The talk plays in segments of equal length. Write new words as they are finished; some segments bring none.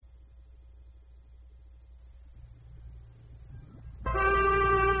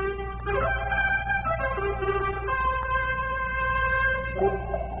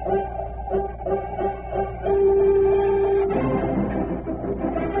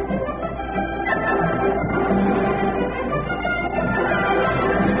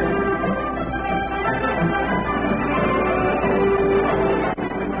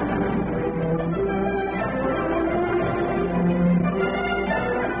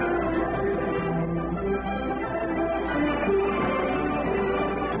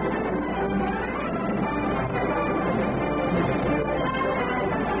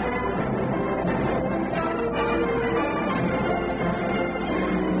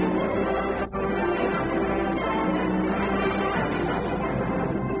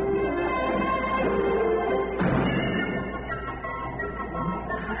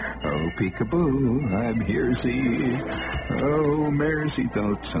peekaboo, I'm here, see. Oh, mercy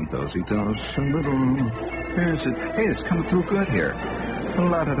dotes and dozy does and little. There's it. Hey, it's coming through good here.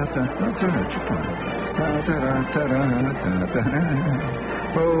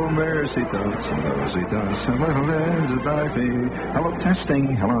 Oh, mercy dotes and dozy does and little. There's a divey. Hello,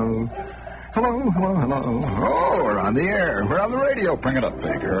 testing. Hello. Hello. Oh, we're on the air. We're on the radio. Bring it up,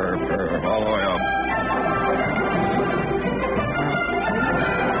 bigger. All the way up.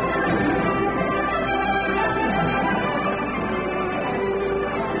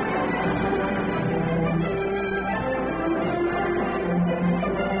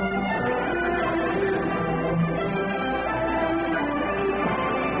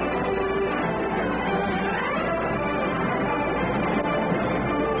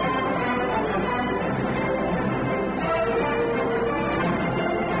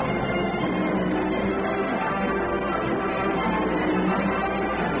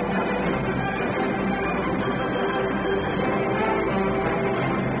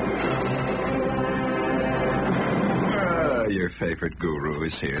 Favorite guru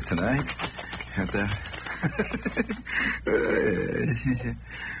is here tonight. And,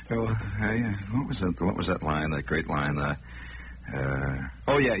 what was that line, that great line?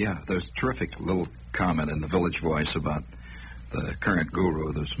 There's a terrific little comment in the Village Voice about the current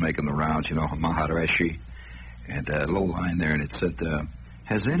guru that's making the rounds, Maharishi. And a little line there, and it said,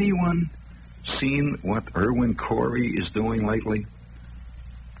 has anyone seen what Irwin Corey is doing lately?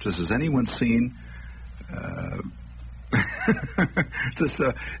 It says, has anyone seen...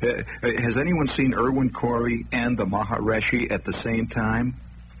 has anyone seen Irwin Corey and the Maharishi at the same time?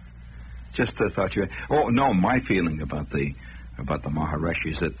 Just thought you. Oh no, my feeling about the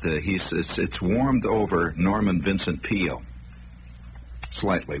Maharishi is that it's warmed over Norman Vincent Peale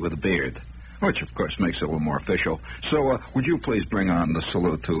slightly with a beard, which of course makes it a little more official. So would you please bring on the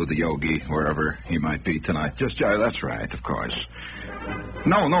salute to the yogi wherever he might be tonight? That's right, of course.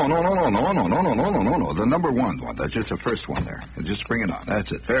 No. The number one. That's just the first one there. Just bring it on.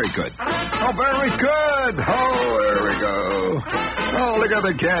 That's it. Very good. Oh, very good. Oh, there we go. Oh, look at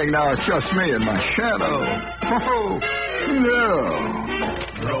the gang now. It's just me and my shadow. Oh, yeah.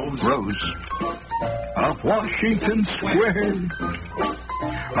 Rose of Washington Square,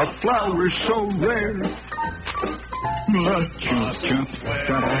 a flower so rare. Where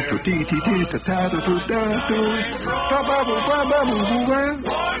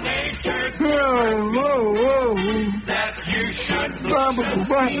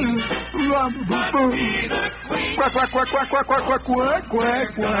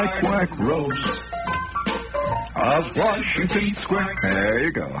quack, Rose of Washington Square. There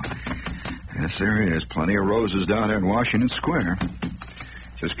you go. Yes, there is. Plenty of roses down there in Washington Square.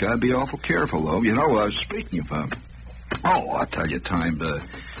 Just got to be awful careful, though. Speaking of... I'll tell you,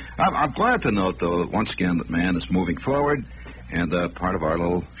 I'm glad to note, though, that once again that man is moving forward, and part of our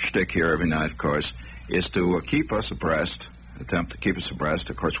little shtick here every night, of course, is to keep us abreast, attempt to keep us abreast,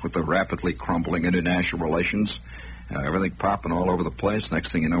 of course, with the rapidly crumbling international relations, everything popping all over the place.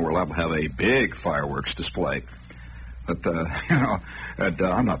 Next thing you know, we're liable to have a big fireworks display. But,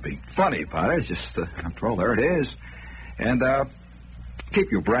 I'm not being funny about it. It's just, after all, there it is. And, keep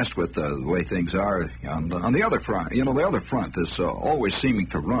you abreast with the way things are on the other front. The other front is always seeming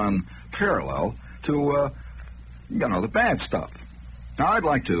to run parallel to, the bad stuff. Now, I'd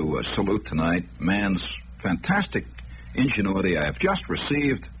like to salute tonight man's fantastic ingenuity. I have just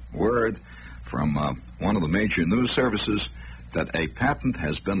received word from one of the major news services that a patent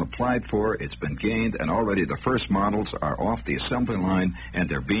has been applied for, it's been gained, and already the first models are off the assembly line and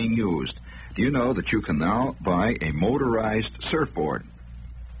they're being used. Do you know that you can now buy a motorized surfboard?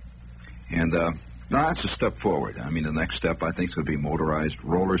 And that's a step forward. I mean, the next step, I think, is going to be motorized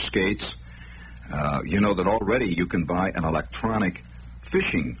roller skates. You know that already you can buy an electronic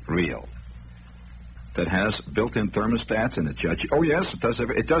fishing reel that has built-in thermostats and it judges. Oh, yes,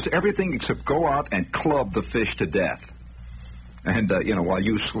 it does everything except go out and club the fish to death. And, while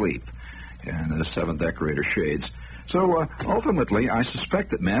you sleep. And the 7 decorator shades. So, ultimately, I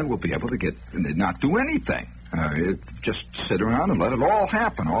suspect that man will be able to not do anything. Just sit around and let it all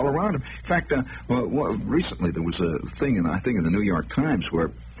happen all around him. In fact, recently there was a thing, in the New York Times,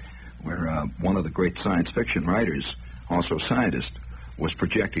 where one of the great science fiction writers, also scientist, was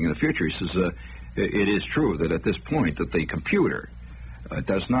projecting in the future. He says, it is true that at this point that the computer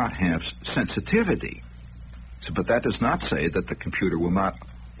does not have sensitivity. So, but that does not say that the computer will not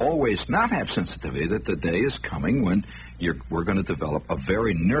always not have sensitivity, that the day is coming when we're going to develop a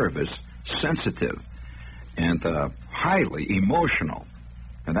very nervous, sensitive, and highly emotional,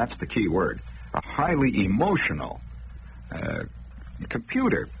 and that's the key word, a highly emotional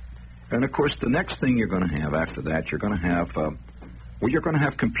computer. And, of course, the next thing you're going to have after that, you're going to have, you're going to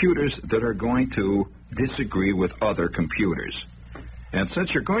have computers that are going to disagree with other computers. And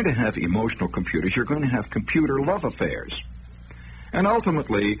since you're going to have emotional computers, you're going to have computer love affairs. And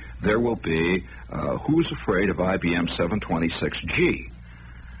ultimately, there will be Who's Afraid of IBM 726G,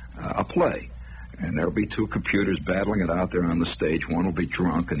 a play. And there will be two computers battling it out there on the stage. One will be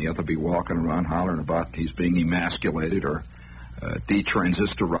drunk, and the other will be walking around hollering about he's being emasculated or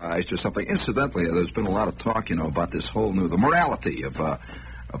detransistorized or something. Incidentally, there's been a lot of talk, about this whole the morality of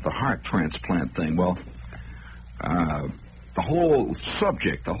the heart transplant thing. Well, the whole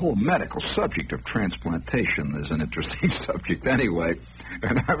medical subject of transplantation is an interesting subject anyway.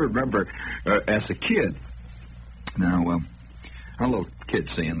 And I remember as a kid, I'm a little kid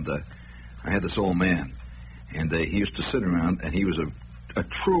seeing I had this old man, and he used to sit around, and he was a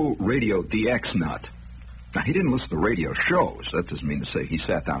true radio DX nut. Now, he didn't listen to radio shows. That doesn't mean to say he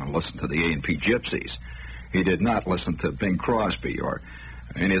sat down and listened to the A&P Gypsies. He did not listen to Bing Crosby or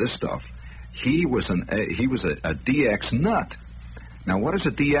any of this stuff. He was a DX nut. Now, what is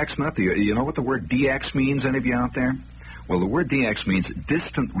a DX nut? Do you know what the word DX means, any of you out there? Well, the word DX means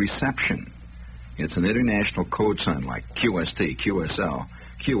distant reception. It's an international code sign like QST, QSL,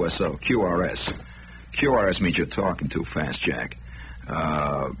 QSO, QRS. QRS means you're talking too fast, Jack.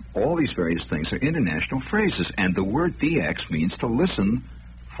 All these various things are international phrases, and the word DX means to listen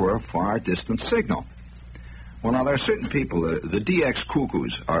for a far distant signal. Well, now, there are certain people, the DX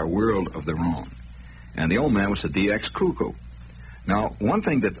cuckoos are a world of their own, and the old man was a DX cuckoo. Now, one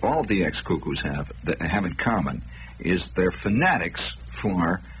thing that all DX cuckoos have in common is they're fanatics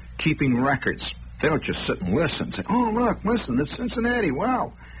for keeping records. They don't just sit and listen and say, oh, look, listen, it's Cincinnati,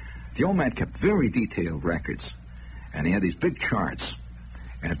 wow. The old man kept very detailed records, and he had these big charts.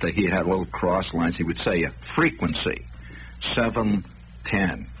 And he had little cross lines. He would say frequency,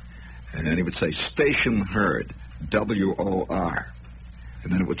 710. And then he would say station heard, WOR.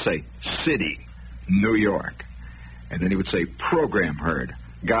 And then it would say city, New York. And then he would say program heard,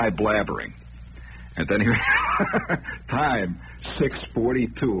 guy blabbering. And then he would time,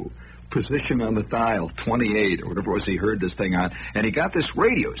 6:42. Position on the dial, 28, or whatever it was he heard this thing on. And he got this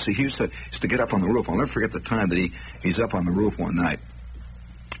radio. See, he used to get up on the roof. I'll never forget the time that he's up on the roof one night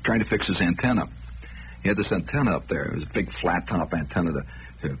trying to fix his antenna. He had this antenna up there. It was a big flat-top antenna that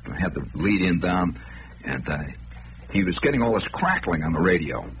had the lead-in down. And he was getting all this crackling on the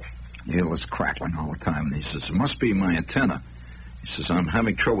radio. He was crackling all the time. And he says, it must be my antenna. He says, I'm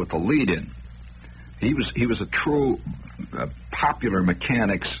having trouble with the lead-in. He was a true popular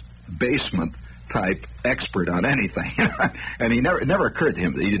mechanics basement type expert on anything. And it never occurred to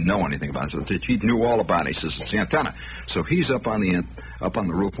him that he didn't know anything about it. So he knew all about it. He says, it's the antenna. So he's up on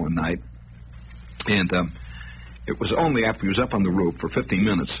the roof one night, and it was only after he was up on the roof for 15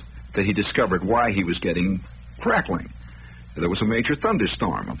 minutes that he discovered why he was getting crackling. There was a major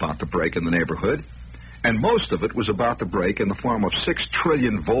thunderstorm about to break in the neighborhood, and most of it was about to break in the form of 6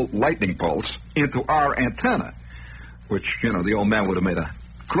 trillion volt lightning bolts into our antenna, which, the old man would have made a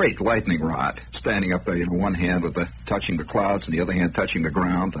great lightning rod, standing up there, one hand with touching the clouds and the other hand touching the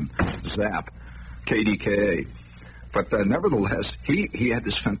ground, and zap, KDKA. But nevertheless, he had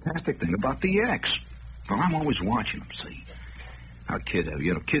this fantastic thing about DX. Well, I'm always watching him, see. How kids, have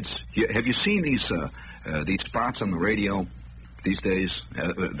you seen these spots on the radio these days?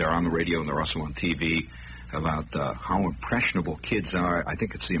 They're on the radio and they're also on TV about how impressionable kids are. I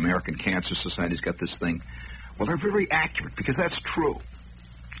think it's the American Cancer Society's got this thing. Well, they're very accurate because that's true.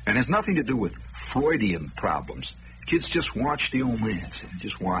 And it has nothing to do with Freudian problems. Kids just watch the old man.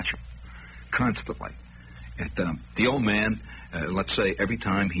 Just watch him constantly. And the old man, let's say every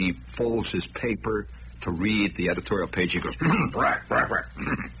time he folds his paper to read the editorial page, he goes, brack, brack,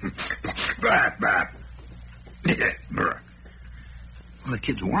 brack, brack, brack. Well, the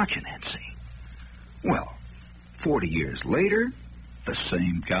kid's watching that, see. Well, 40 years later, the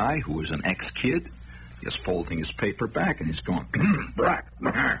same guy who was an ex-kid is folding his paper back, and he's going, brack,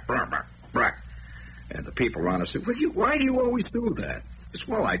 brack, brack, brack. And the people around us say, why do you always do that? It's,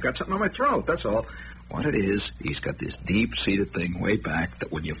 well, I got something on my throat, that's all. What it is, he's got this deep-seated thing way back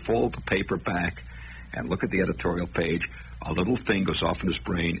that when you fold the paper back and look at the editorial page, a little thing goes off in his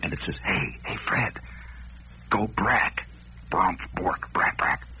brain, and it says, hey, Fred, go brack, bromp, bork, brack,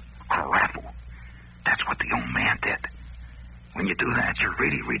 brack, caraffle. That's what the old man did. When you do that, you're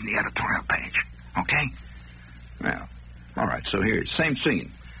really reading the editorial page. Okay? Well, all right, so here, same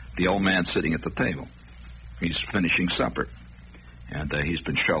scene. The old man sitting at the table. He's finishing supper. And he's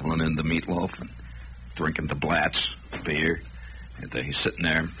been shoveling in the meatloaf and drinking the Blatz beer. And he's sitting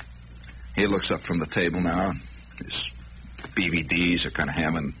there. He looks up from the table now. His BVDs are kind of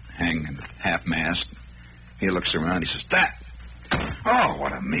hanging half-mast. He looks around. He says, "That! Oh,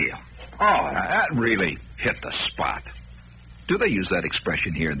 what a meal! Oh, that really hit the spot." Do they use that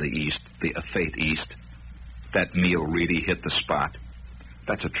expression here in the East, the effete East? That meal really hit the spot.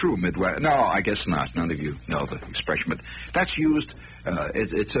 That's a true Midwest. No, I guess not. None of you know the expression, but that's used.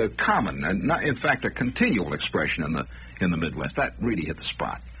 It's a common, and not, in fact, a continual expression in the Midwest. That really hit the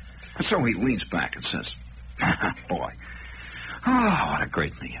spot. And so he leans back and says, "Boy, oh, what a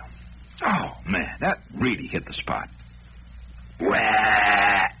great meal! Oh man, that really hit the spot."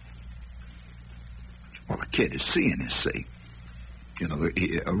 Wah! Well, the kid is seeing this, see. You know,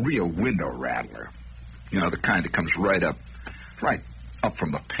 a real window rattler. You know, the kind that comes right up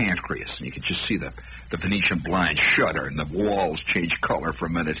from the pancreas, and you can just see the Venetian blinds shudder and the walls change color for a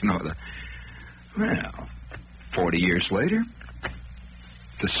minute. You know, well, 40 years later,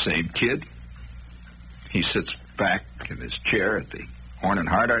 the same kid, he sits back in his chair at the Horn and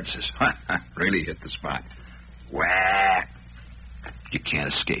Hardart and says, really hit the spot. Wah! You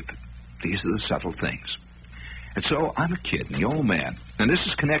can't escape it. These are the subtle things. And so I'm a kid, and the old man, and this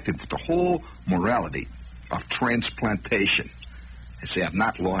is connected with the whole morality of transplantation. I say I've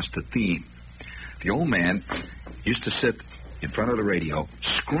not lost the theme. The old man used to sit in front of the radio,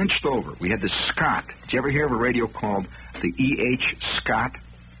 scrunched over. We had the Scott. Did you ever hear of a radio called the E.H. Scott?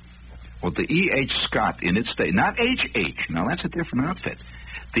 Well, the E.H. Scott in its day, not H.H. Now, that's a different outfit.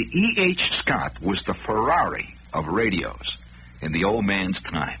 The E.H. Scott was the Ferrari of radios in the old man's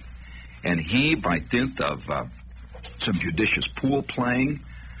time. And he, by dint of some judicious pool playing,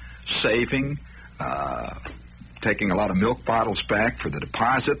 saving, taking a lot of milk bottles back for the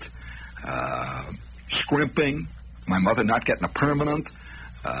deposit, scrimping, my mother not getting a permanent,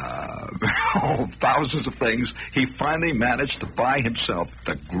 thousands of things, he finally managed to buy himself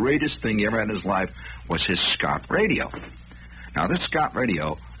the greatest thing he ever had in his life was his Scott radio. Now, this Scott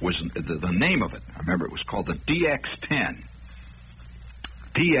radio was the name of it. I remember it was called the DX10.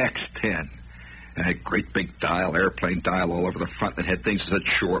 DX10. And a great big dial, airplane dial all over the front that had things that said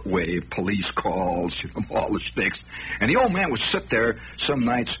shortwave, police calls, all the sticks. And the old man would sit there some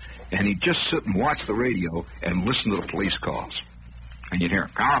nights, and he'd just sit and watch the radio and listen to the police calls. And you'd hear,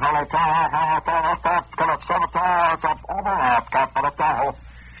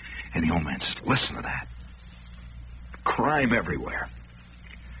 and the old man says, listen to that. Crime everywhere.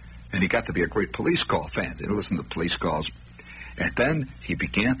 And he got to be a great police call fan. He'd listen to police calls. And then he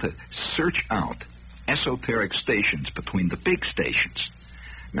began to search out esoteric stations between the big stations.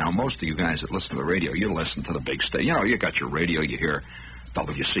 Now, most of you guys that listen to the radio, you listen to the big station. You know, you got your radio, you hear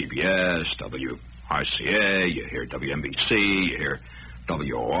WCBS, WRCA, you hear WNBC, you hear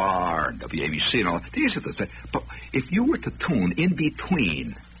WOR, and WABC, and all. These are the things. But if you were to tune in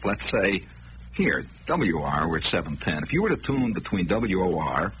between, let's say, here, WR, we're at 710. If you were to tune between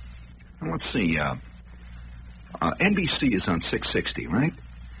WOR, and let's see, NBC is on 660, right?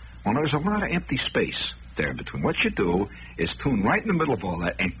 Well, there's a lot of empty space there in between. What you do is tune right in the middle of all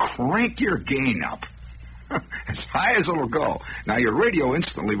that and crank your gain up as high as it'll go. Now, your radio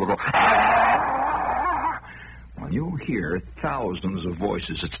instantly will go, well, you'll hear thousands of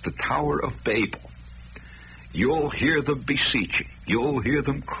voices. It's the Tower of Babel. You'll hear them beseeching. You'll hear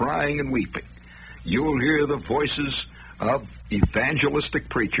them crying and weeping. You'll hear the voices of evangelistic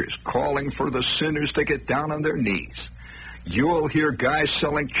preachers calling for the sinners to get down on their knees. You'll hear guys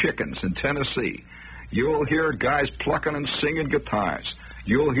selling chickens in Tennessee. You'll hear guys plucking and singing guitars.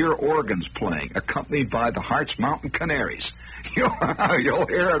 You'll hear organs playing, accompanied by the Hart's Mountain Canaries. You'll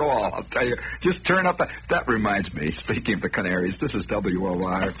hear it all, I'll tell you. Just turn up. That reminds me, speaking of the Canaries, this is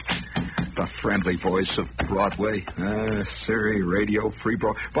WOR, the friendly voice of Broadway. Siri, radio, free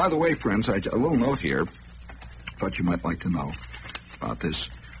bro. By the way, friends, a little note here. Thought you might like to know about this.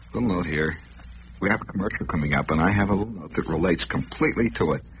 Little note here. We have a commercial coming up, and I have a little note that relates completely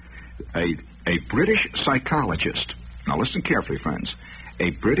to it. A British psychologist, now listen carefully, friends, a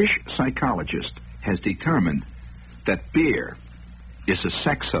British psychologist has determined that beer is a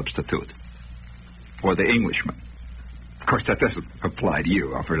sex substitute for the Englishman. Of course, that doesn't apply to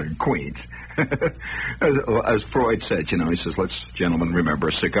you, Alfred, in Queens. As Freud said, you know, he says, let's, gentlemen, remember,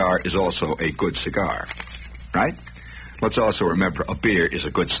 a cigar is also a good cigar. Right? Let's also remember a beer is a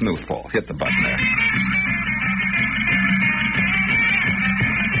good snootful. Hit the button there.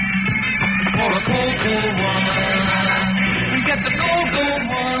 For a cold, cold wine, get the cold, cold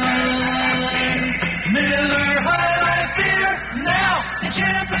wine. Miller High Life beer, now in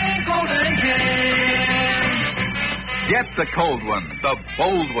champagne golden cans. Get the cold one, the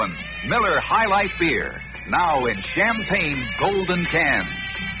bold one. Miller High Life beer, now in champagne golden cans.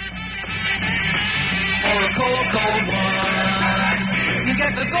 For a cold, cold wine, You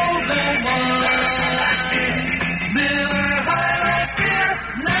get the golden one. Miller High Life beer,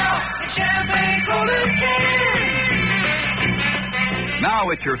 now in Champagne Golden Cans.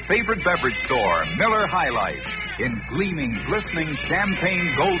 Now at your favorite beverage store, Miller High Life, in gleaming, glistening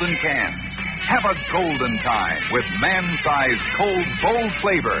champagne golden cans. Have a golden time with man-sized, cold, bold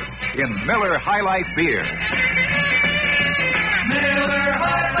flavor in Miller High Life beer. Miller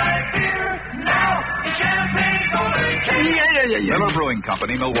High Life beer, now in Champagne Golden Cans. Miller Brewing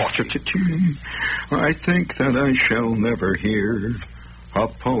Company, Milwaukee. I think that I shall never hear a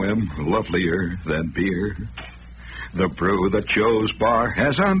poem lovelier than beer. The brew that Joe's Bar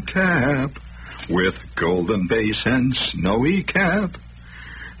has on tap, with golden base and snowy cap.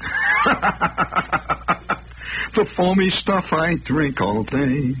 The foamy stuff I drink all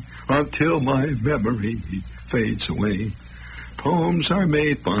day until my memory fades away. Poems are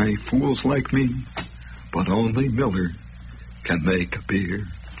made by fools like me, but only Miller can make a beer.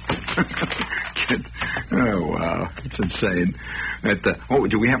 Oh, wow. It's insane.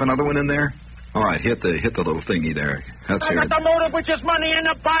 Do we have another one in there? All right, hit the little thingy there. That's I got the motive, which is money, and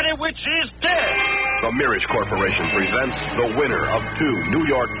the body, which is dead. The Mirish Corporation presents the winner of 2 New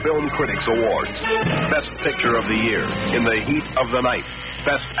York Film Critics Awards. Best Picture of the Year, In the Heat of the Night.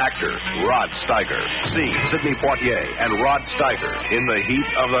 Best Actor, Rod Steiger. See Sidney Poitier and Rod Steiger in The Heat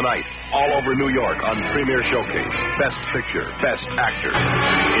of the Night. All over New York on Premier Showcase. Best Picture, Best Actor,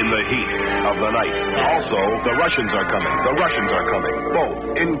 In the Heat of the Night. Also, The Russians Are Coming. The Russians Are Coming.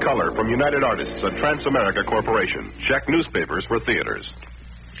 Both in color from United Artists and Transamerica Corporation. Check newspapers for theaters.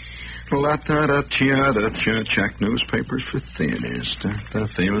 Check newspapers for theaters. The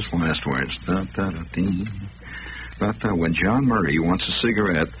famous last words. When John Murray wants a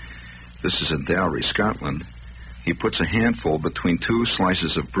cigarette, this is in Dalry, Scotland, he puts a handful between 2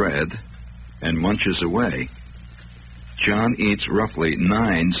 slices of bread and munches away. John eats roughly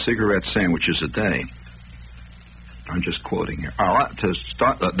 9 cigarette sandwiches a day. I'm just quoting here. To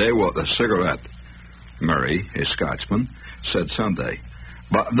start the day with a cigarette, Murray, a Scotsman, said Sunday,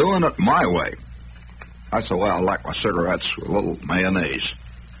 but doing it my way. I said, well, I like my cigarettes with a little mayonnaise.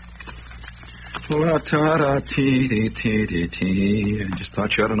 I just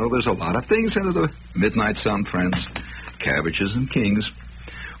thought you ought to know there's a lot of things into the Midnight Sun, friends. Cabbages and kings.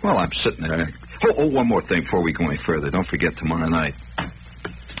 Well, I'm sitting there. Oh, one more thing before we go any further. Don't forget tomorrow night.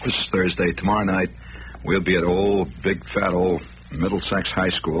 This is Thursday. Tomorrow night, we'll be at big, fat, old Middlesex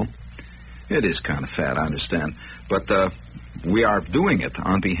High School. It is kind of fat, I understand. But we are doing it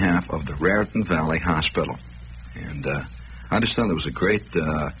on behalf of the Raritan Valley Hospital. And I understand there was a great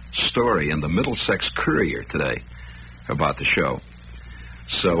story in the Middlesex Courier today about the show.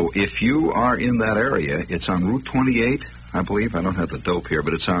 So if you are in that area, it's on Route 28, I believe. I don't have the dope here,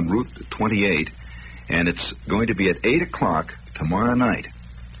 but it's on Route 28. And it's going to be at 8 o'clock tomorrow night.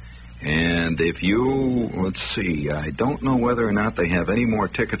 And if you, let's see, I don't know whether or not they have any more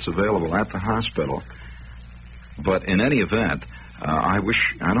tickets available at the hospital. But in any event, I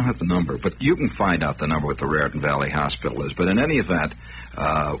don't have the number, but you can find out the number what the Raritan Valley Hospital is. But in any event,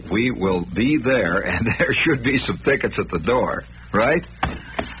 we will be there, and there should be some tickets at the door, right?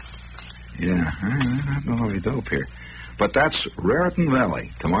 Yeah, I don't know any dope here. But that's Raritan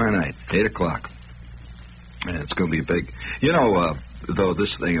Valley tomorrow night, 8 o'clock. And it's going to be big. You know, though,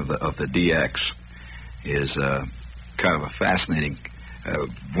 this thing of the DX is kind of a fascinating.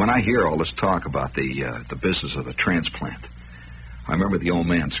 When I hear all this talk about the business of the transplant, I remember the old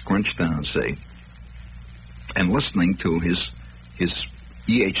man scrunched down, say, and listening to his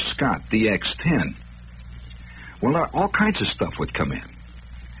E.H. Scott DX10. Well, all kinds of stuff would come in.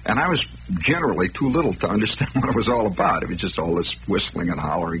 And I was generally too little to understand what it was all about. It was just all this whistling and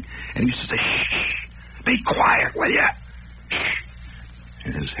hollering. And he used to say, shh, be quiet, will ya? Shh.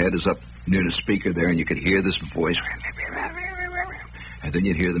 And his head is up near the speaker there, and you could hear this voice. And then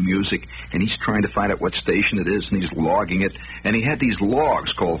you'd hear the music, and he's trying to find out what station it is, and he's logging it. And he had these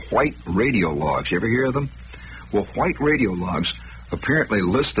logs called white radio logs. You ever hear of them? Well, white radio logs apparently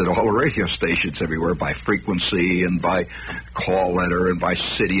listed all the radio stations everywhere by frequency and by call letter and by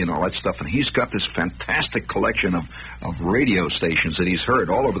city and all that stuff. And he's got this fantastic collection of radio stations that he's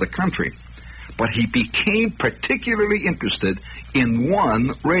heard all over the country. But he became particularly interested in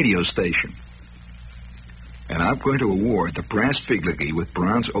one radio station. And I'm going to award the brass figurine with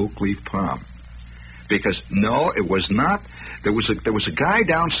bronze oak leaf palm. Because, no, it was not. There was a guy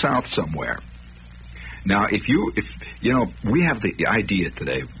down south somewhere. Now, if we have the idea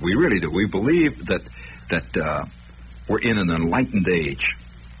today, we really do. We believe that we're in an enlightened age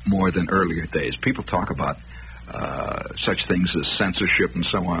more than earlier days. People talk about such things as censorship and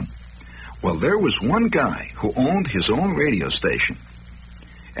so on. Well, there was one guy who owned his own radio station,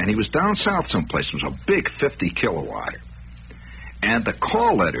 And he was down south someplace. It was a big 50-kilowatt. And the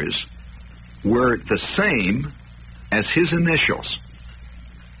call letters were the same as his initials.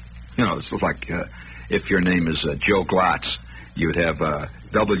 You know, it's like if your name is Joe Glotz, you'd have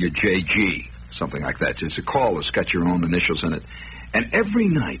WJG, something like that. It's a call that's got your own initials in it. And every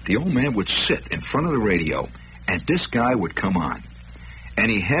night, the old man would sit in front of the radio, and this guy would come on. And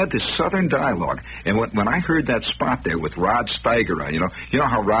he had this Southern dialogue. And when I heard that spot there with Rod Steiger on, you know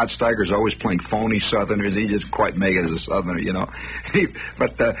how Rod Steiger's always playing phony Southerners? He doesn't quite make it as a Southerner, you know.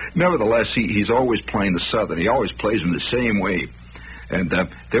 But nevertheless, he's always playing the Southern. He always plays them the same way. And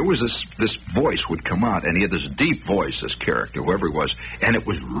there was this voice would come out, and he had this deep voice, this character, whoever he was, and it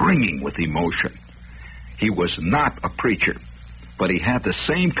was ringing with emotion. He was not a preacher, but he had the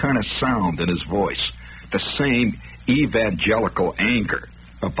same kind of sound in his voice, the same evangelical anger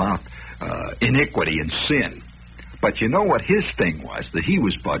about iniquity and sin. But you know what his thing was that he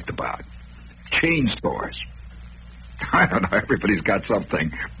was bugged about? Chain stores. I don't know, everybody's got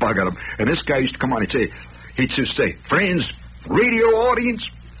something bugging him. And this guy used to come on and he'd just say, friends, radio audience,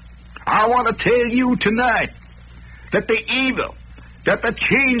 I want to tell you tonight that the evil that the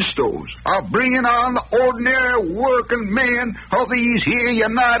chain stores are bringing on the ordinary working men of these here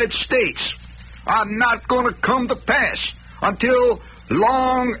United States are not going to come to pass until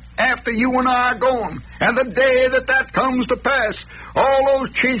long after you and I are gone. And the day that comes to pass, all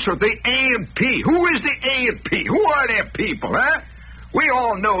those chain stores, the A&P. Who is the A&P? Who are them people, huh? We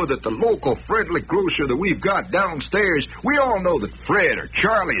all know that the local friendly grocer that we've got downstairs, we all know that Fred or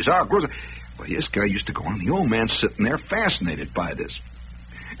Charlie is our grocer. Well, this guy used to go on, the old man sitting there fascinated by this.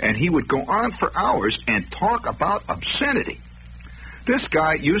 And he would go on for hours and talk about obscenity. This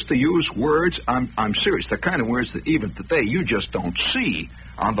guy used to use words, I'm serious, the kind of words that even today you just don't see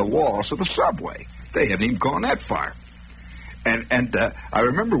on the walls of the subway. They haven't even gone that far. And I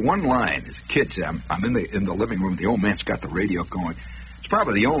remember one line as a kid. I'm in the living room. The old man's got the radio going. It's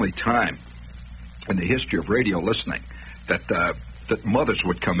probably the only time in the history of radio listening that mothers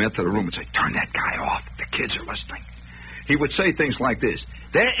would come into the room and say, turn that guy off. The kids are listening. He would say things like this.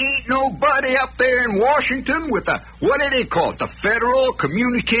 There ain't nobody up there in Washington with what do they call it, the Federal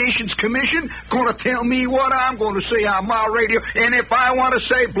Communications Commission, going to tell me what I'm going to say on my radio. And if I want to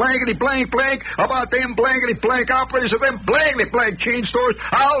say blankety blank blank about them blankety blank operators of them blankety blank chain stores,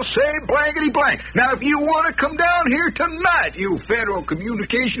 I'll say blankety blank. Now, if you want to come down here tonight, you Federal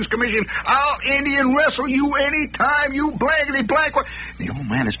Communications Commission, I'll Indian wrestle you anytime you blankety blank. The old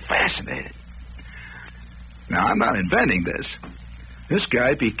man is fascinated. Now, I'm not inventing this. This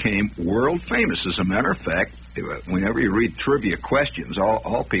guy became world famous. As a matter of fact, whenever you read trivia questions,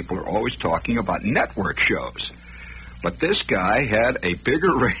 all people are always talking about network shows. But this guy had a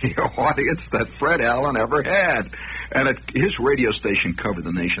bigger radio audience than Fred Allen ever had. And his radio station covered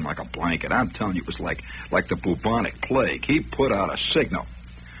the nation like a blanket. I'm telling you, it was like the bubonic plague. He put out a signal.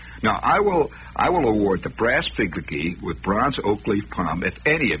 Now, I will award the brass figurine with bronze oak leaf palm if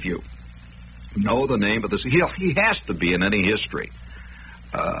any of you know the name of this. He has to be in any history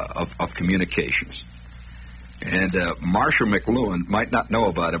of communications. And Marshall McLuhan might not know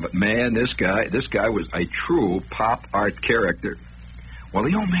about him, but man, this guy was a true pop art character. Well,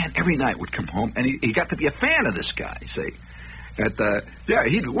 the old man every night would come home, and he got to be a fan of this guy, see.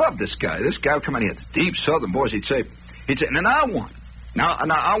 He loved this guy. This guy would come in, he had deep Southern voice. He'd say, and I want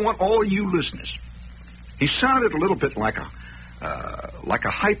all you listeners. He sounded a little bit like a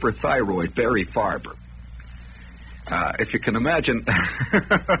hyperthyroid Barry Farber. If you can imagine,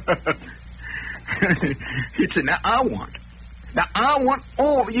 he'd say, now I want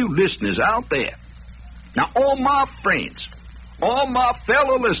all of you listeners out there, now all my friends, all my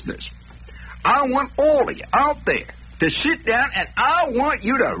fellow listeners, I want all of you out there to sit down and I want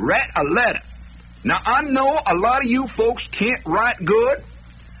you to write a letter. Now, I know a lot of you folks can't write good.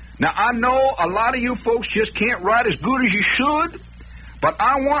 Now, I know a lot of you folks just can't write as good as you should. But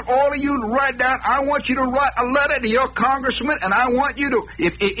I want all of you to write down, I want you to write a letter to your congressman, and I want you to,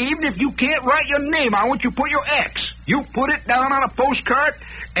 even if you can't write your name, I want you to put your X. You put it down on a postcard,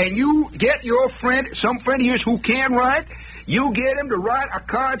 and you get your friend, some friend of yours who can write, you get him to write a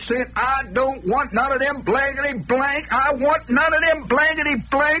card saying, I don't want none of them blankety blank, I want none of them blankety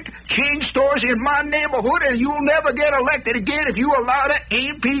blank chain stores in my neighborhood, and you'll never get elected again if you allow that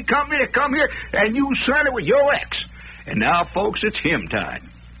A&P company to come here, and you sign it with your X. And now, folks, it's hymn time.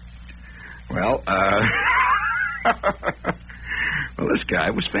 Well, this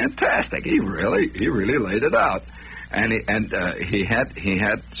guy was fantastic. He really laid it out, and he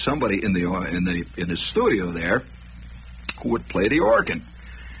had somebody in his studio there who would play the organ,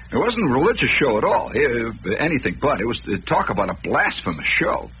 It wasn't a religious show at all. Anything but. It was talk about a blasphemous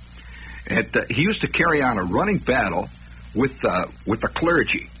show. He used to carry on a running battle with the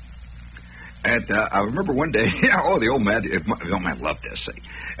clergy. And I remember one day, the old man loved this.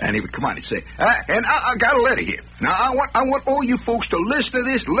 And he would come on and say, and I got a letter here. Now, I want all you folks to listen to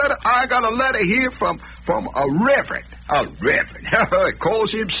this letter. I got a letter here from a reverend. A reverend. He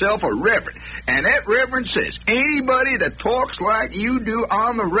calls himself a reverend. And that reverend says, anybody that talks like you do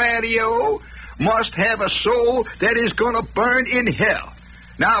on the radio must have a soul that is going to burn in hell.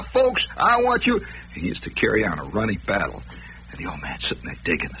 Now, folks, I want you... He used to carry on a running battle. And the old man sitting there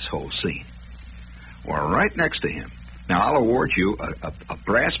digging this whole scene. Well, right next to him. Now, I'll award you a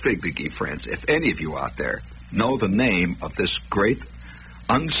brass biggie, friends, if any of you out there know the name of this great,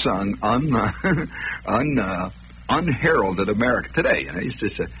 unsung, unheralded American today. You know,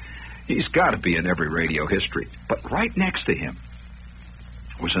 he's got to be in every radio history. But right next to him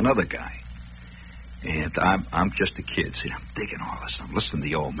was another guy. And I'm just a kid. See, I'm digging all this. I'm listening to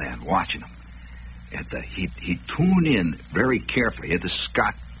the old man, watching him. And he'd tune in very carefully. He had the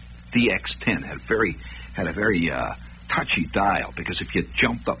Scott DX10, had a very touchy dial, because if you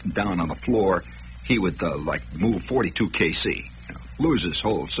jumped up and down on the floor, he would move 42 kc, lose his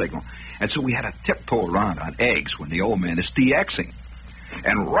whole signal. And so we had to tiptoe around on eggs when the old man is DXing.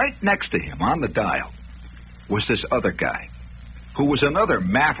 And right next to him on the dial was this other guy, who was another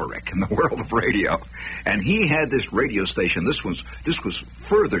maverick in the world of radio. And he had this radio station. This was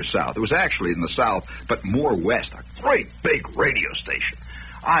further south. It was actually in the south, but more west. A great big radio station.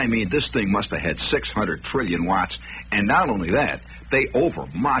 I mean, this thing must have had 600 trillion watts. And not only that, they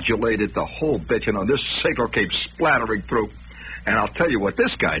over-modulated the whole bit. You know, this signal came splattering through. And I'll tell you what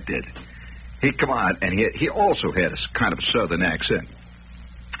this guy did. He'd come on, and he also had a kind of southern accent.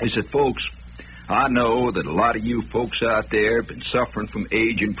 He said, folks, I know that a lot of you folks out there have been suffering from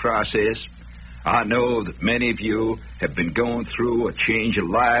aging process. I know that many of you have been going through a change of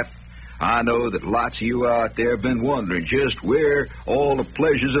life. I know that lots of you out there have been wondering just where all the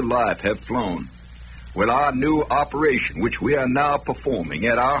pleasures of life have flown. Well, our new operation, which we are now performing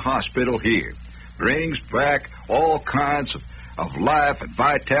at our hospital here, brings back all kinds of life and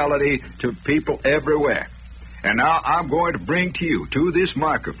vitality to people everywhere. And now I'm going to bring to you, to this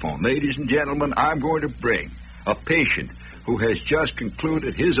microphone, ladies and gentlemen, I'm going to bring a patient who has just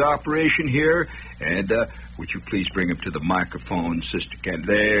concluded his operation here. And would you please bring him to the microphone, Sister Ken?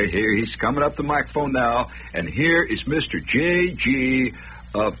 There, here, he's coming up the microphone now. And here is Mr. J.G.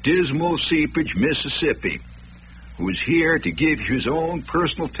 of Dismal Seepage, Mississippi, who is here to give his own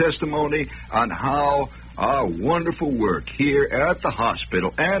personal testimony on how our wonderful work here at the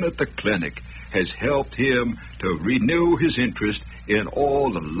hospital and at the clinic has helped him to renew his interest in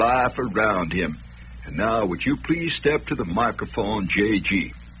all the life around him. And now, would you please step to the microphone,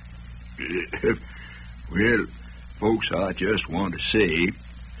 J.G.? Well, folks, I just want to say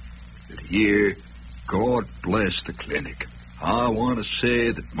that here, God bless the clinic. I want to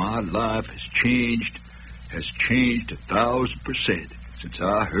say that my life has changed 1,000% since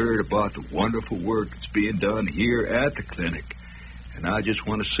I heard about the wonderful work that's being done here at the clinic. And I just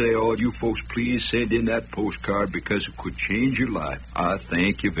want to say, all you folks, please send in that postcard because it could change your life. I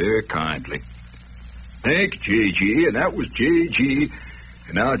thank you very kindly. Thank you, J.G., and that was J.G.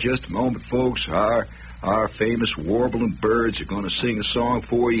 And now, just a moment, folks, our famous warbling birds are going to sing a song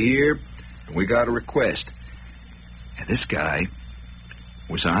for you here, and we got a request. And this guy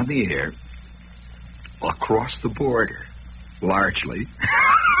was on the air across the border, largely.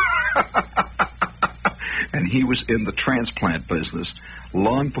 And he was in the transplant business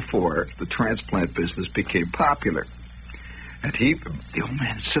long before the transplant business became popular. And the old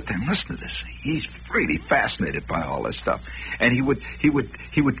man would sit there and listen to this. He's really fascinated by all this stuff. And he would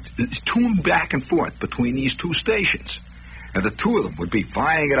tune back and forth between these two stations. And the two of them would be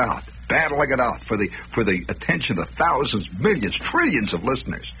vying it out, battling it out for the attention of thousands, millions, trillions of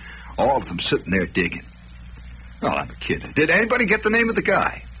listeners. All of them sitting there digging. Well, I'm a kid. Did anybody get the name of the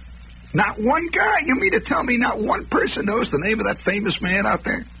guy? Not one guy? You mean to tell me not one person knows the name of that famous man out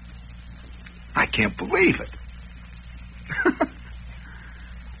there? I can't believe it.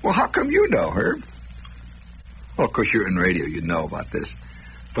 Well, how come you know, Herb? Well, of course, you're in radio. You know about this.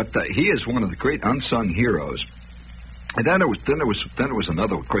 But he is one of the great unsung heroes. And then there was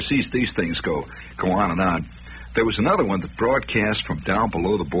another one. Of course, these things go on and on. There was another one that broadcast from down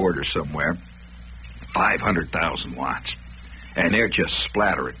below the border somewhere, 500,000 watts, and they're just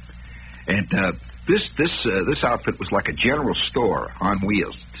splattering. And this outfit was like a general store on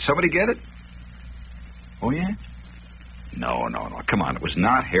wheels. Did somebody get it? Oh yeah. No. Come on, it was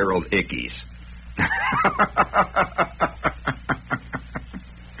not Harold Ickes.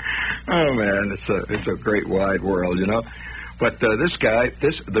 Oh, man, it's a great wide world, you know. But there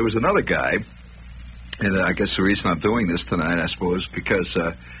was another guy, and I guess the reason I'm doing this tonight, I suppose, because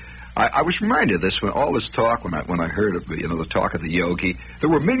I was reminded of this when all this talk, when I heard of, you know, the talk of the yogi. There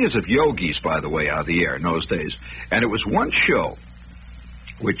were millions of yogis, by the way, out of the air in those days. And it was one show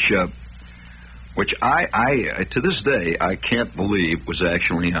which I to this day, I can't believe was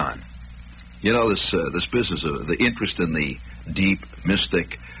actually on. You know, this business of the interest in the deep,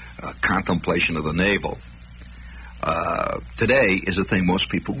 mystic contemplation of the navel today is a thing most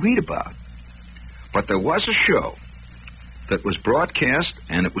people read about. But there was a show that was broadcast,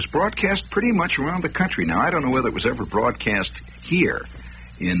 and it was broadcast pretty much around the country. Now, I don't know whether it was ever broadcast here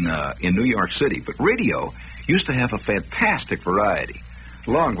in New York City, but radio used to have a fantastic variety.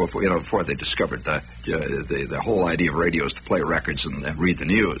 Long before they discovered the whole idea of radio is to play records and read the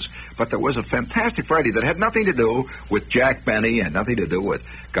news. But there was a fantastic variety that had nothing to do with Jack Benny and nothing to do with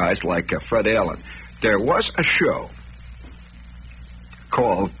guys like Fred Allen. There was a show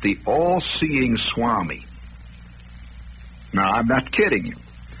called The All-Seeing Swami. Now, I'm not kidding you.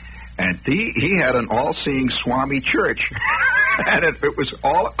 And he had an all-seeing Swami church. And it was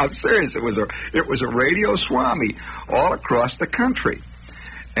all, I'm serious, it was a radio Swami all across the country.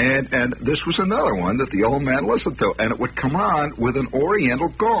 And this was another one that the old man listened to, and it would come on with an Oriental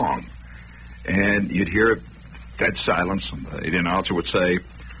gong. And you'd hear dead silence, and the announcer would say,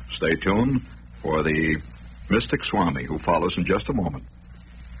 "Stay tuned for the mystic Swami, who follows in just a moment."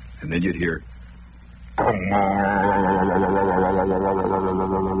 And then you'd hear the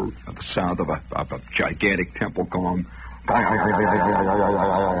sound of a gigantic temple gong.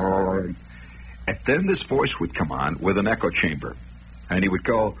 And then this voice would come on with an echo chamber. And he would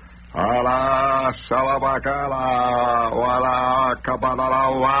go, "Ala salabakala wala kabala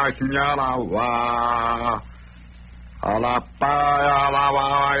wanyala wa ala pa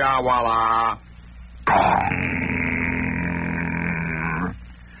ala wala gong."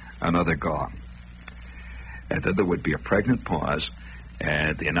 Another gong. And then there would be a pregnant pause,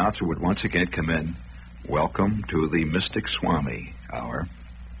 and the announcer would once again come in. "Welcome to the Mystic Swami Hour.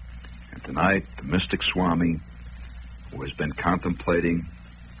 And tonight, the Mystic Swami, who has been contemplating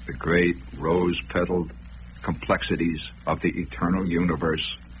the great rose-petaled complexities of the eternal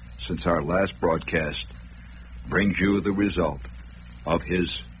universe since our last broadcast, brings you the result of his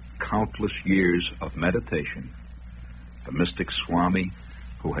countless years of meditation. The mystic Swami,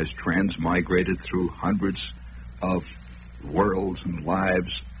 who has transmigrated through hundreds of worlds and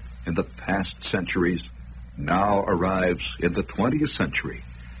lives in the past centuries, now arrives in the 20th century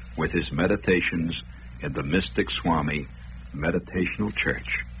with his meditations in the Mystic Swami Meditational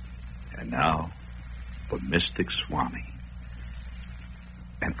Church. And now, the Mystic Swami."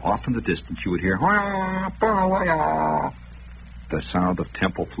 And off in the distance you would hear the sound of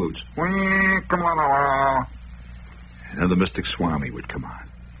temple flutes. And then the Mystic Swami would come on.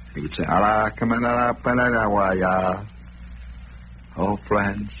 He would say, "Oh,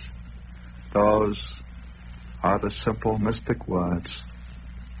 friends, those are the simple mystic words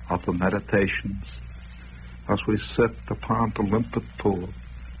of the meditations as we sit upon the limpid pool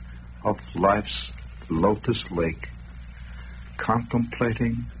of life's lotus lake,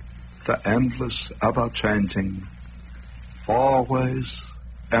 contemplating the endless, ever-changing, always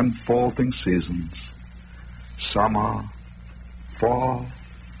enfolding seasons, summer, fall,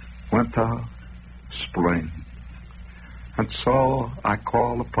 winter, spring. And so I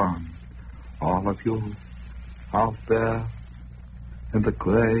call upon all of you out there in the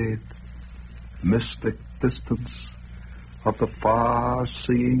great mystic distance of the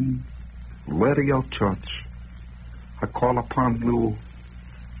far-seeing radio church. I call upon you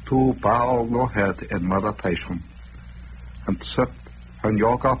to bow your head in meditation and sit in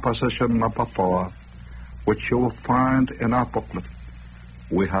yoga position number 4, which you will find in our booklet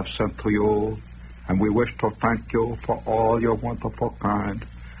we have sent to you, and we wish to thank you for all your wonderful, kind,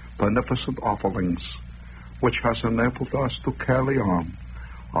 beneficent offerings, which has enabled us to carry on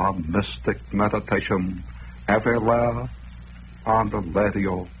our mystic meditation everywhere on the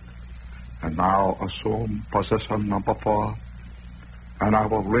radio. And now assume position number 4, and I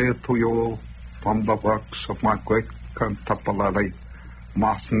will read to you from the works of my great contemporary,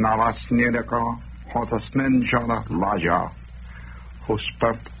 Masnarasnirika Hodasninjana Laja, who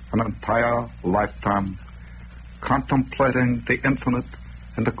spent an entire lifetime contemplating the infinite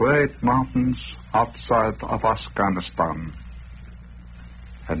in the great mountains outside of Afghanistan.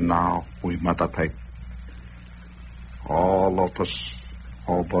 And now we meditate. All lotus,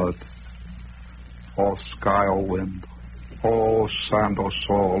 all bird, all sky, all wind, all sand, all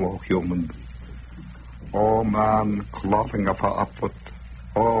soul, all human, all man clothing of her upward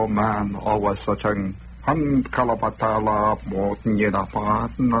Oh man, always such an Kalapatala, Morton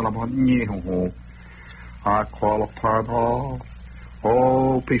Yedapat, Nalaman, I call upon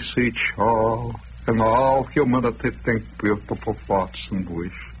all beseech all, and all humanity think beautiful thoughts and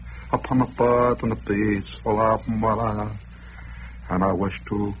wish upon the bird and the beast, and I wish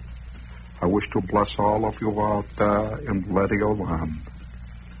to bless all of you out there in Radio Land.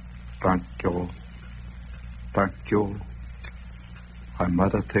 Thank you. Thank you. I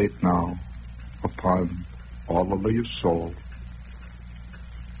meditate now upon all of your soul.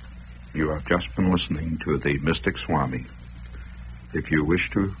 You have just been listening to the Mystic Swami. If you wish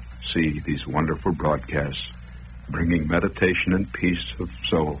to see these wonderful broadcasts bringing meditation and peace of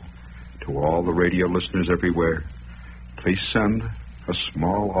soul to all the radio listeners everywhere, please send a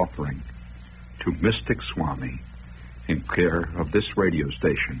small offering to Mystic Swami in care of this radio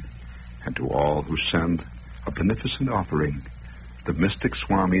station, and to all who send a beneficent offering, the Mystic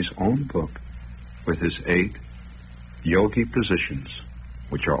Swami's own book with his 8 yogi positions,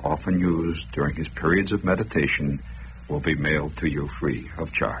 which are often used during his periods of meditation, will be mailed to you free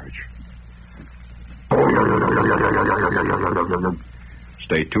of charge.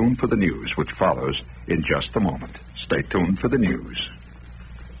 Stay tuned for the news, which follows in just a moment. Stay tuned for the news.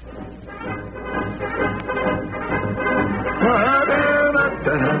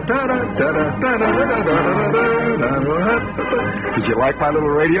 Did you like my little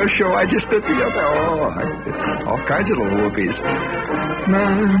radio show I just did the other? Oh, all kinds of little whoopies.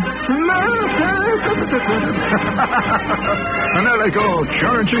 And there they go,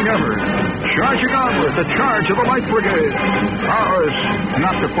 charging onward, the charge of the Light Brigade. Ours,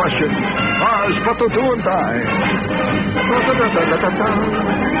 not to question, ours, but to do and die.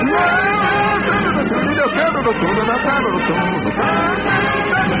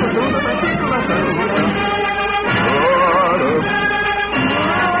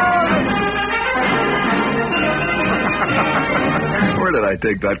 Where did I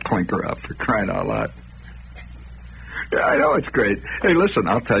dig that clinker up, for crying out loud? Yeah, I know, it's great. Hey, listen,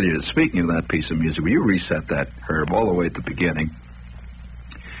 I'll tell you, speaking of that piece of music, will you reset that, Herb, all the way at the beginning?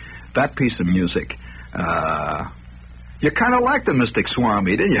 That piece of music, you kind of liked the Mystic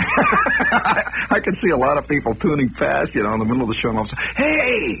Swami, didn't you? I can see a lot of people tuning past, in the middle of the show, and all of a sudden,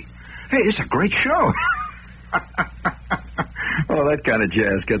 hey, it's a great show. Oh, that kind of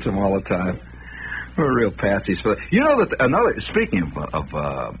jazz gets them all the time. We're real patsies for that. You know that speaking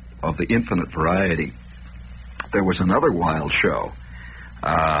of the infinite variety, there was another wild show,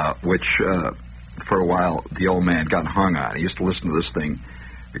 which for a while the old man got hung on. He used to listen to this thing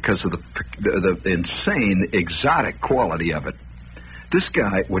because of the insane, exotic quality of it. This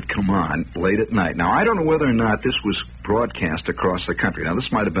guy would come on late at night. Now, I don't know whether or not this was broadcast across the country. Now, this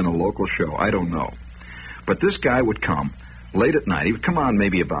might have been a local show. I don't know. But this guy would come late at night. He would come on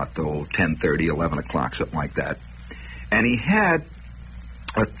maybe about 10:30, 11 o'clock, something like that. And he had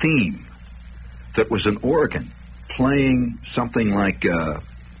a theme that was an organ playing something like, it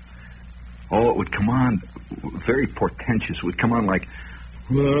would come on very portentous. It would come on like,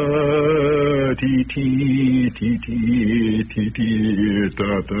 and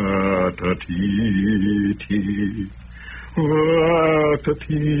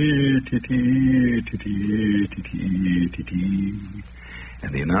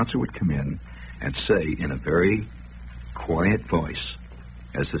the announcer would come in and say in a very quiet voice,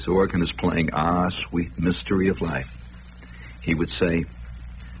 as this organ is playing Ah, Sweet Mystery of Life, he would say,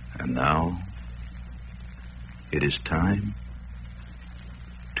 and now it is time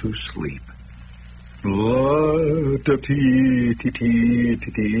to sleep.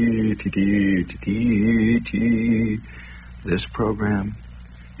 This program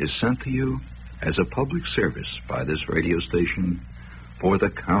is sent to you as a public service by this radio station for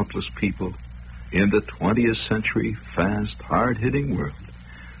the countless people in the 20th century fast, hard-hitting world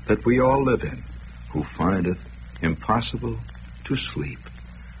that we all live in who find it impossible to sleep.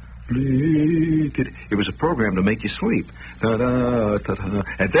 It was a program to make you sleep.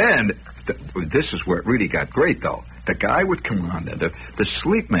 And then, this is where it really got great, though. The guy would come on, the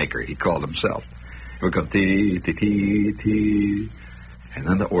sleep maker, he called himself. It would go tee, tee, tee, tee. And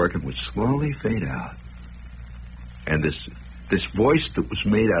then the organ would slowly fade out. And this voice that was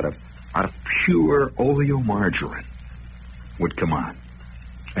made out of pure oleomargarine would come on.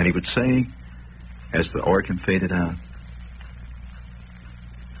 And he would say, as the organ faded out,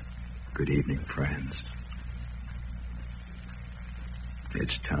 "Good evening, friends.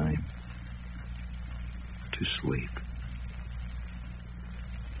 It's time to sleep.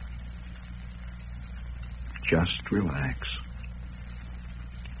 Just relax.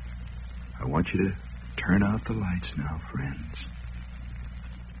 I want you to turn out the lights now, friends.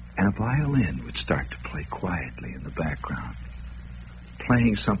 And a violin would start to play quietly in the background,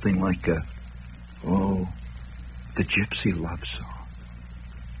 playing something like the Gypsy Love Song.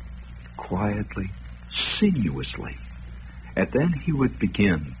 Quietly, sinuously. And then he would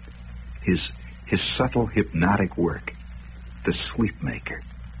begin his subtle hypnotic work, the sleep maker.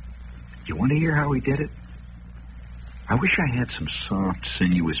 You want to hear how he did it? I wish I had some soft,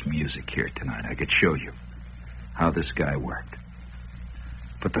 sinuous music here tonight. I could show you how this guy worked.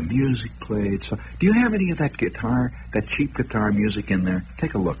 But the music played so... Do you have any of that guitar, that cheap guitar music in there?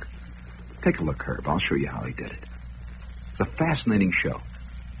 Take a look. Take a look, Herb. I'll show you how he did it. It's a fascinating show.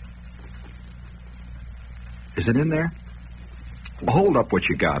 Is it in there? Well, hold up what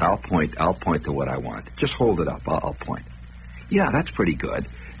you got. I'll point to what I want. Just hold it up. I'll point. Yeah, that's pretty good.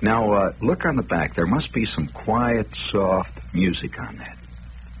 Now, look on the back. There must be some quiet, soft music on that.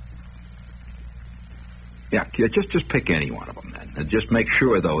 Yeah, just pick any one of them then. And just make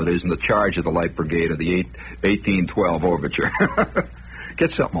sure, though, it isn't the Charge of the Light Brigade or the 1812 Overture.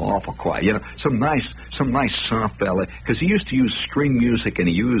 Get something awful quiet. You know, some nice soft ballet. Because he used to use string music, and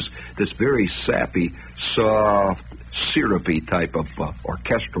he used this very sappy, soft, syrupy type of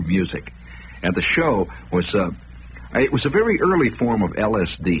orchestral music. And the show was... it was a very early form of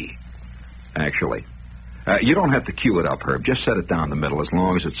LSD, actually. You don't have to cue it up, Herb. Just set it down the middle as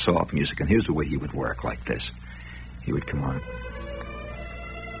long as it's soft music. And here's the way he would work, like this. He would come on.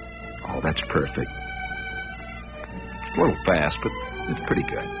 Oh, that's perfect. It's a little fast, but it's pretty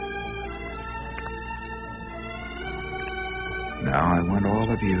good. Now I want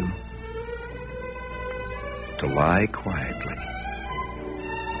all of you to lie quietly.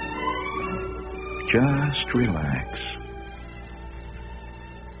 Just relax.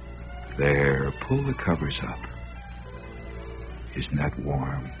 There, pull the covers up. Isn't that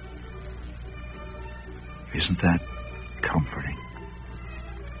warm? Isn't that comforting?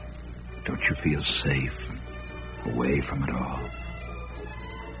 Don't you feel safe and away from it all?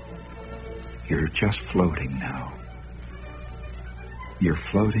 You're just floating now. You're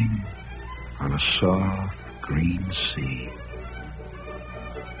floating on a soft green sea.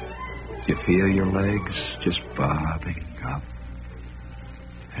 You feel your legs just bobbing up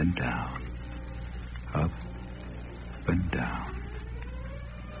and down, up and down.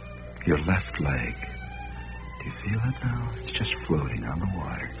 Your left leg, do you feel it now? It's just floating on the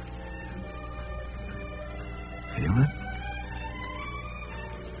water. Feel it?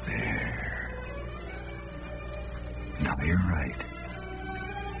 There. Now your right.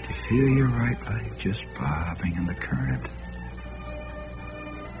 Do you feel your right leg just bobbing in the current?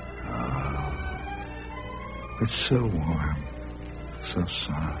 Oh, it's so warm, so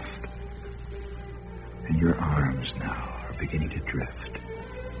soft. And your arms now are beginning to drift.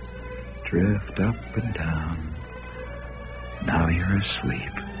 Drift up and down. Now you're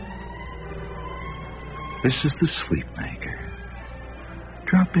asleep. This is the Sleep Maker.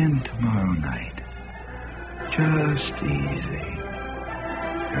 Drop in tomorrow night. Just easy.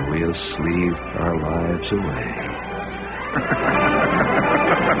 And we'll sleep our lives away.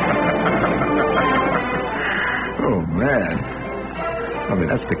 Oh, man. I mean,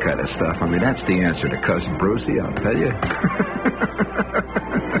 that's the kind of stuff. I mean, that's the answer to Cousin Brucey, I'll tell you.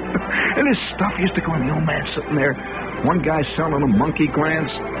 And this stuff used to go on. The old man sitting there. One guy's selling them monkey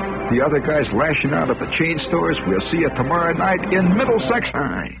glands. The other guy's lashing out at the chain stores. We'll see you tomorrow night in Middlesex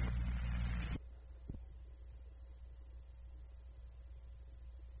High.